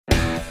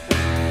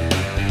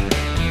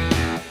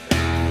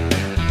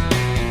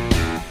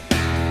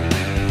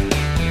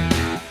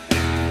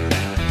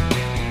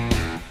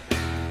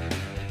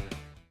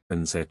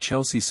happens at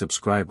Chelsea.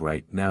 Subscribe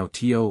right now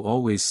to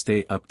always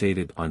stay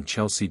updated on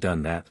Chelsea.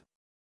 Done that?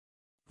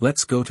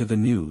 Let's go to the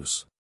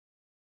news.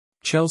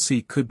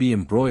 Chelsea could be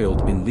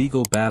embroiled in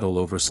legal battle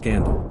over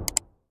scandal.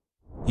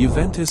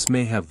 Juventus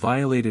may have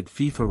violated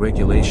FIFA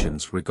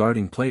regulations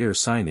regarding player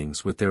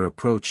signings with their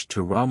approach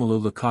to Romelu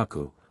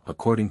Lukaku,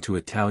 according to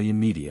Italian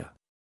media.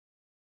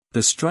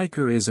 The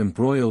striker is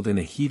embroiled in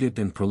a heated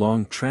and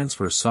prolonged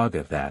transfer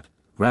saga that,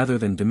 rather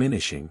than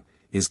diminishing,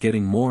 is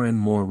getting more and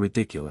more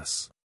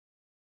ridiculous.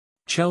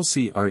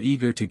 Chelsea are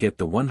eager to get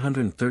the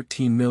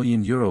 €113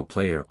 million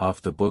player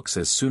off the books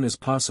as soon as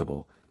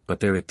possible, but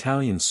their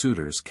Italian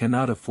suitors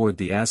cannot afford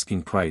the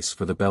asking price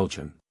for the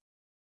Belgian.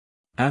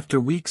 After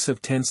weeks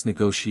of tense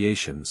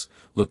negotiations,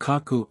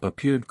 Lukaku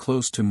appeared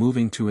close to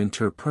moving to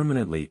Inter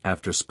permanently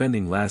after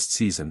spending last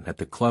season at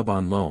the club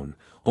on loan,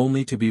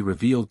 only to be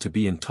revealed to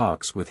be in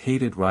talks with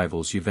hated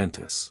rivals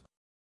Juventus.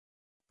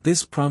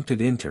 This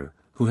prompted Inter,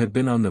 who had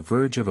been on the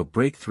verge of a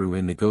breakthrough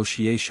in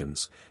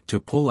negotiations, to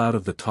pull out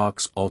of the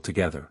talks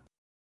altogether.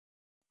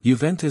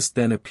 Juventus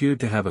then appeared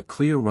to have a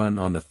clear run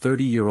on the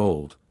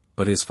 30-year-old,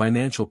 but his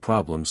financial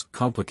problems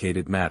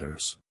complicated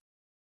matters.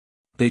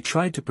 They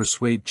tried to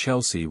persuade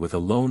Chelsea with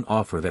a loan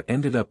offer that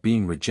ended up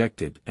being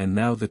rejected, and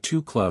now the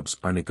two clubs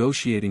are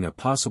negotiating a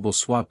possible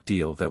swap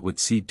deal that would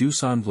see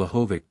Dusan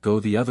Vlahovic go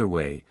the other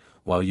way,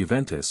 while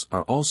Juventus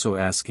are also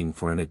asking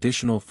for an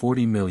additional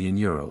 €40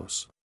 million.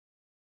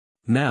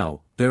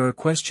 Now, there are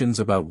questions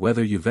about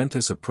whether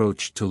Juventus'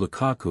 approach to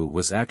Lukaku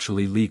was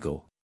actually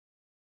legal.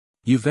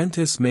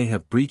 Juventus may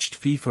have breached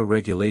FIFA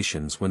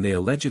regulations when they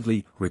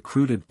allegedly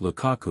recruited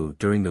Lukaku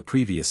during the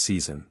previous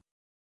season.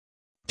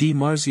 Di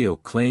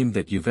Marzio claimed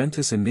that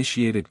Juventus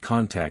initiated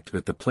contact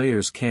with the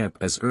player's camp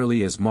as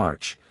early as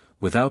March,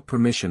 without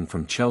permission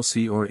from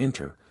Chelsea or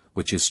Inter,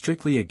 which is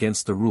strictly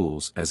against the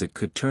rules as it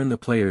could turn the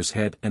player's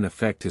head and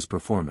affect his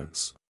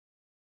performance.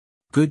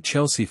 Good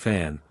Chelsea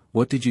fan,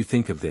 what did you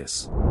think of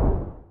this?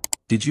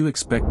 Did you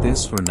expect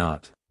this or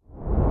not?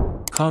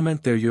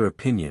 Comment there your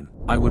opinion.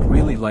 I would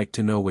really like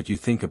to know what you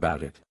think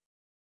about it.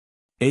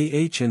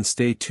 And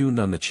stay tuned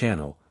on the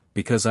channel,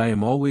 because I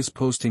am always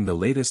posting the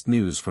latest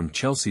news from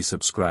Chelsea.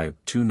 Subscribe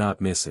to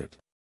not miss it.